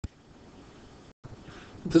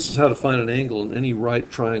This is how to find an angle in any right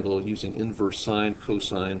triangle using inverse sine,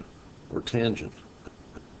 cosine, or tangent.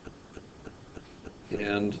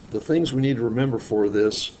 And the things we need to remember for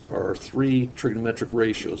this are three trigonometric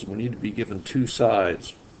ratios. We need to be given two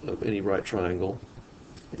sides of any right triangle.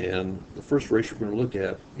 And the first ratio we're going to look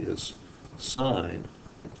at is sine.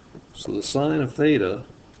 So the sine of theta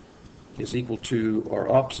is equal to our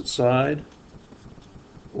opposite side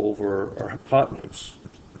over our hypotenuse.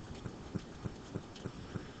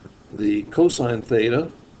 The cosine theta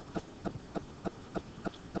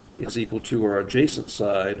is equal to our adjacent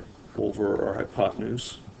side over our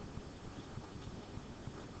hypotenuse.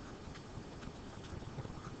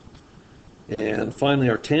 And finally,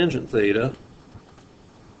 our tangent theta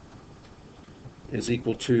is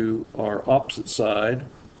equal to our opposite side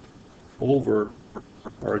over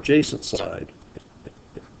our adjacent side.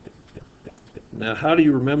 Now, how do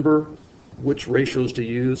you remember which ratios to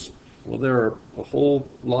use? Well, there are a whole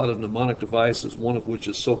lot of mnemonic devices, one of which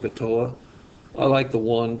is SOHCAHTOA. I like the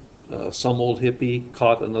one, some old hippie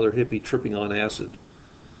caught another hippie tripping on acid.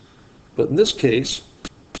 But in this case,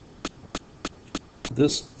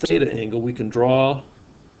 this theta angle, we can draw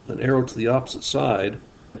an arrow to the opposite side.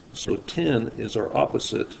 So 10 is our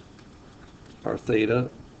opposite, our theta,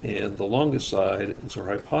 and the longest side is our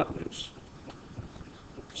hypotenuse.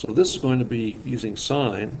 So this is going to be using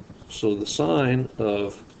sine. So the sine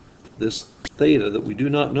of this theta that we do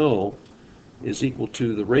not know is equal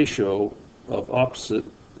to the ratio of opposite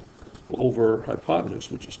over hypotenuse,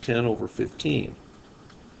 which is 10 over 15.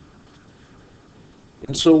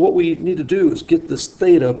 And so what we need to do is get this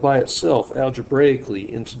theta by itself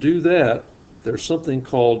algebraically. And to do that, there's something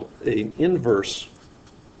called an inverse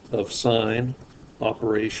of sine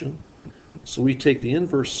operation. So we take the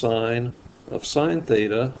inverse sine of sine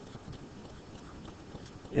theta,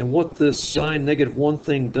 and what this sine -1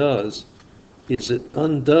 thing does is it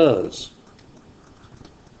undoes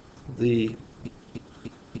the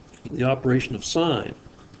operation of sine.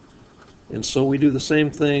 And so we do the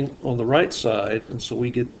same thing on the right side, and so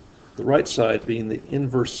we get the right side being the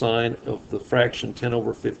inverse sine of the fraction 10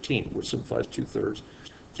 over 15, which simplifies 2/3.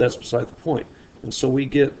 That's beside the point. And so we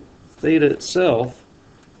get theta itself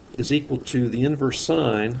is equal to the inverse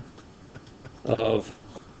sine of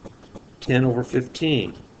 10 over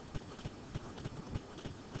 15.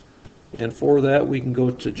 And for that, we can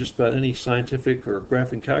go to just about any scientific or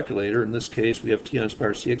graphing calculator. In this case, we have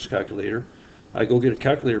T-CX calculator. I go get a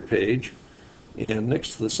calculator page, and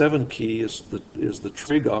next to the 7 key is the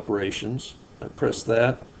trig operations. I press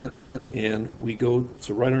that, and we go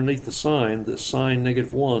to right underneath the sine, the sine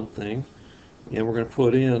 -1 thing, and we're going to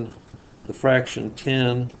put in the fraction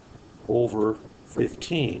 10 over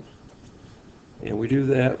 15. And we do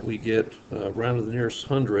that, we get round to the nearest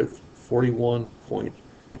hundredth,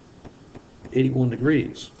 41.81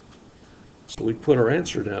 degrees. So we put our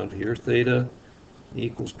answer down here, theta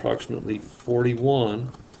equals approximately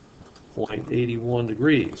 41.81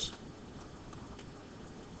 degrees.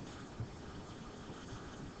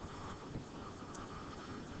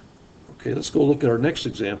 Okay, let's go look at our next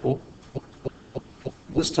example.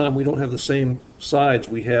 This time we don't have the same sides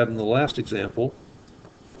we had in the last example,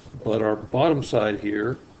 but our bottom side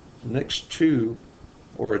here, next to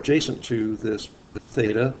or adjacent to this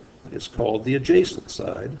theta, is called the adjacent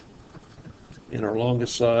side. And our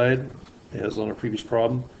longest side, as on our previous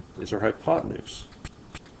problem, is our hypotenuse.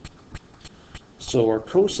 So our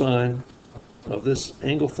cosine of this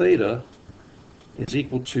angle theta is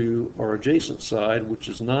equal to our adjacent side, which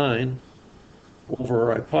is 9,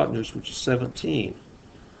 over our hypotenuse, which is 17.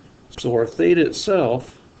 So our theta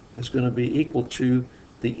itself is going to be equal to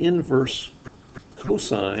the inverse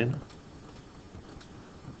cosine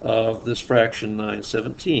of this fraction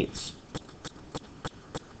 9/17.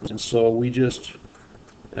 And so we just,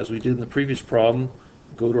 as we did in the previous problem,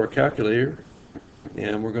 go to our calculator,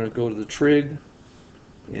 and we're going to go to the trig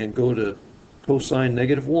and go to cosine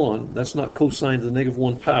 -1. That's not cosine to the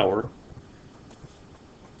 -1 power.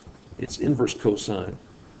 It's inverse cosine.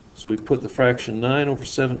 So we put the fraction 9 over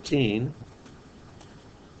 17,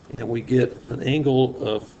 and we get an angle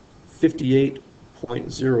of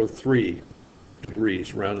 58.03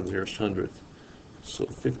 degrees, round to the nearest hundredth. So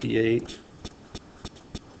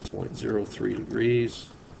 58.03 degrees.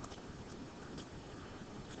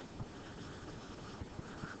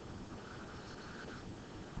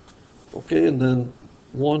 Okay, and then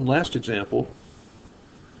one last example.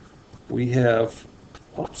 We have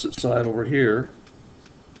opposite side over here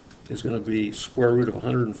is going to be square root of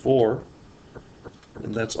 104,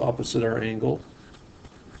 and that's opposite our angle,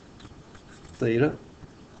 theta.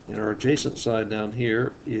 And our adjacent side down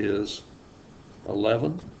here is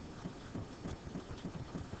 11.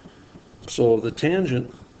 So the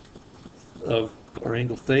tangent of our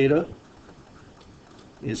angle theta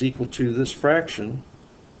is equal to this fraction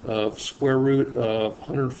of square root of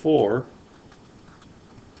 104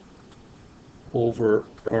 over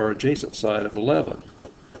our adjacent side of 11.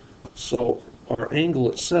 So our angle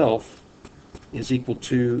itself is equal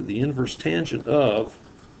to the inverse tangent of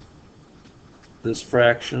this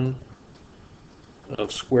fraction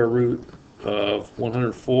of square root of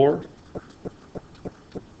 104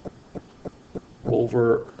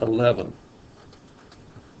 over 11.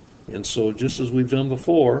 And so just as we've done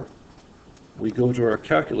before, we go to our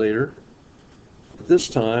calculator, this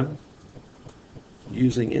time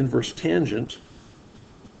using inverse tangent,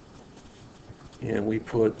 and we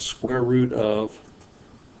put square root of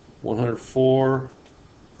 104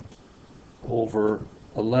 over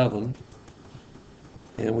 11,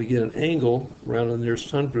 and we get an angle around the nearest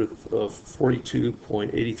hundredth of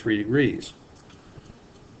 42.83 degrees.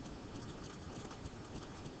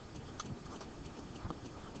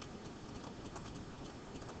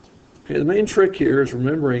 Okay, the main trick here is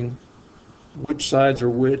remembering which sides are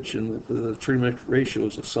which and the trigonometric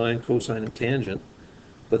ratios of sine, cosine, and tangent,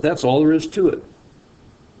 but that's all there is to it.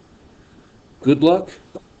 Good luck,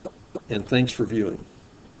 and thanks for viewing.